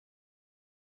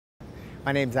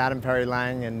My name's Adam Perry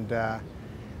Lang, and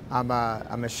I'm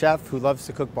a chef who loves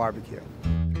to cook barbecue.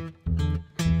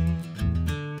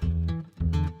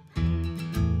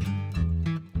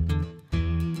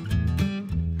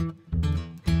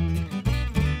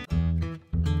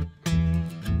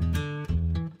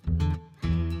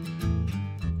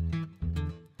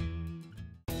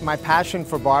 My passion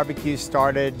for barbecue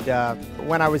started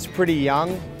when I was pretty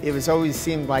young. It was always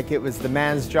seemed like it was the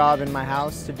man's job in my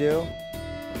house to do.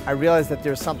 I realized that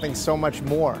there's something so much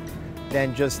more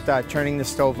than just turning the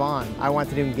stove on. I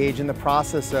wanted to engage in the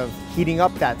process of heating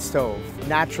up that stove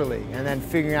naturally and then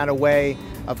figuring out a way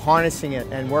of harnessing it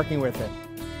and working with it.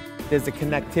 There's a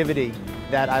connectivity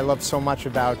that I love so much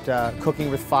about cooking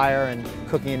with fire and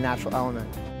cooking in natural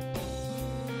element.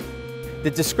 The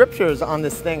descriptors on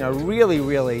this thing are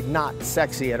really not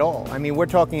sexy at all. I mean, we're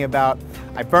talking about,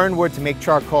 I burn wood to make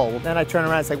charcoal. Then I turn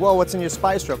around and say, well, what's in your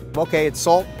spice rack? Okay, it's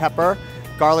salt, pepper,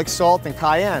 garlic salt, and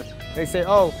cayenne. They say,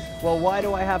 oh, well, why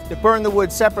do I have to burn the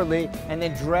wood separately and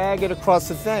then drag it across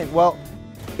the thing? Well,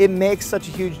 it makes such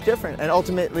a huge difference, and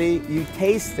ultimately, you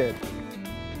taste it.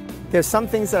 There's some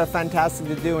things that are fantastic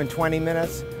to do in 20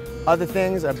 minutes. Other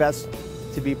things are best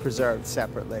to be preserved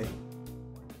separately.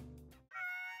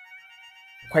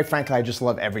 Quite frankly, I just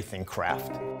love everything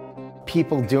craft.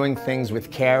 People doing things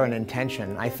with care and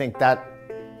intention, I think that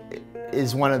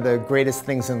is one of the greatest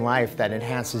things in life that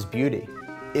enhances beauty.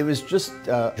 It was just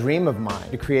a dream of mine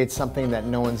to create something that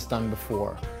no one's done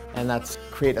before, and that's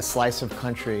create a slice of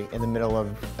country in the middle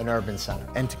of an urban center,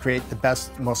 and to create the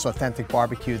best, most authentic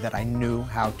barbecue that I knew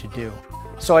how to do.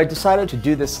 So I decided to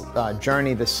do this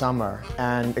journey this summer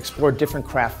and explore different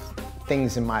craft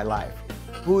things in my life.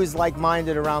 Who is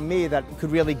like-minded around me that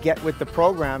could really get with the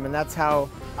program, and that's how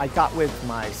I got with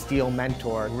my steel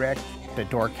mentor, Rick, the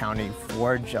Door County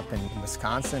Forge up in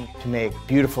Wisconsin, to make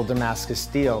beautiful Damascus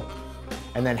steel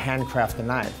and then handcraft the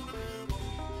knife.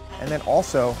 And then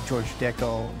also George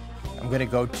Dickel. I'm going to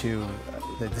go to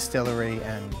the distillery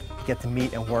and get to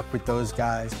meet and work with those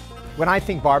guys. When I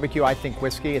think barbecue, I think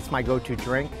whiskey. It's my go-to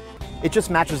drink. It just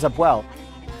matches up well.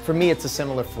 For me, it's a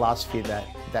similar philosophy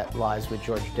that lies with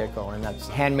George Dickel, and that's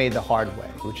handmade the hard way,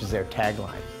 which is their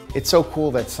tagline. It's so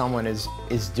cool that someone is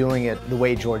doing it the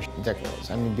way George Dickel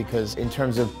is. I mean, because in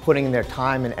terms of putting their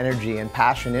time and energy and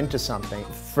passion into something,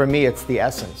 for me, it's the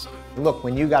essence. Look,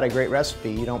 when you got a great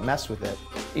recipe, you don't mess with it.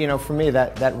 You know, for me,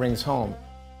 that rings home.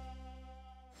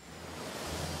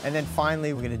 And then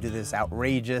finally, we're gonna do this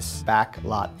outrageous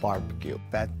backlot barbecue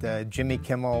at the Jimmy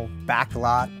Kimmel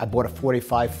backlot. I bought a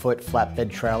 45-foot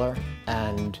flatbed trailer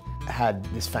and had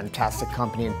this fantastic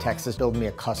company in Texas build me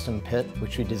a custom pit,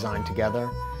 which we designed together.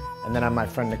 And then I had my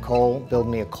friend Nicole build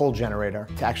me a coal generator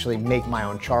to actually make my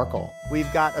own charcoal.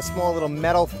 We've got a small little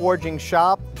metal forging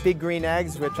shop, Big Green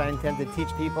Eggs, which I intend to teach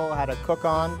people how to cook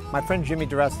on. My friend Jimmy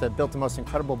DeResta built the most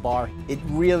incredible bar. It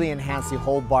really enhanced the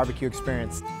whole barbecue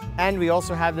experience. And we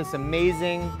also have this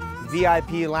amazing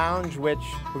VIP lounge, which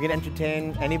we can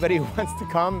entertain anybody who wants to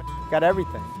come. Got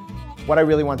everything. What I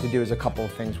really want to do is a couple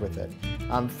of things with it.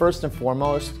 First and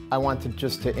foremost, I wanted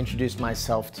just to introduce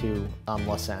myself to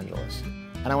Los Angeles.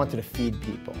 And I wanted to feed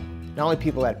people. Not only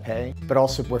people that pay, but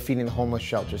also we're feeding the homeless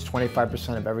shelters.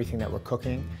 25% of everything that we're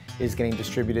cooking is getting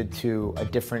distributed to a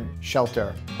different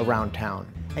shelter around town.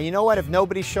 And you know what? If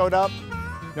nobody showed up,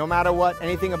 no matter what,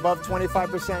 anything above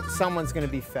 25%, someone's gonna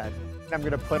be fed. I'm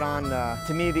gonna put on,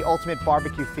 to me, the ultimate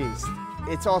barbecue feast.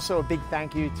 It's also a big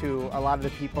thank you to a lot of the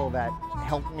people that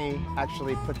helped me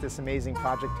actually put this amazing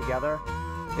project together.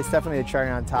 It's definitely a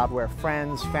cherry on top where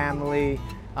friends, family,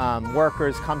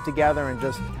 workers come together and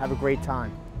just have a great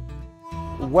time.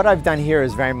 What I've done here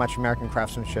is very much American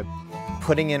craftsmanship.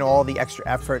 Putting in all the extra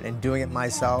effort and doing it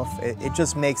myself, it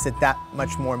just makes it that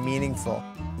much more meaningful.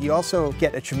 You also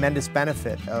get a tremendous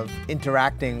benefit of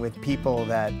interacting with people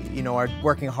that are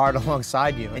working hard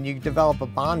alongside you, and you develop a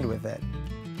bond with it.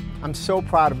 I'm so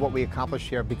proud of what we accomplished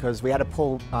here because we had to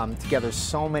pull together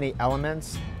so many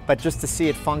elements, but just to see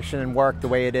it function and work the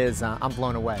way it is, I'm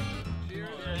blown away.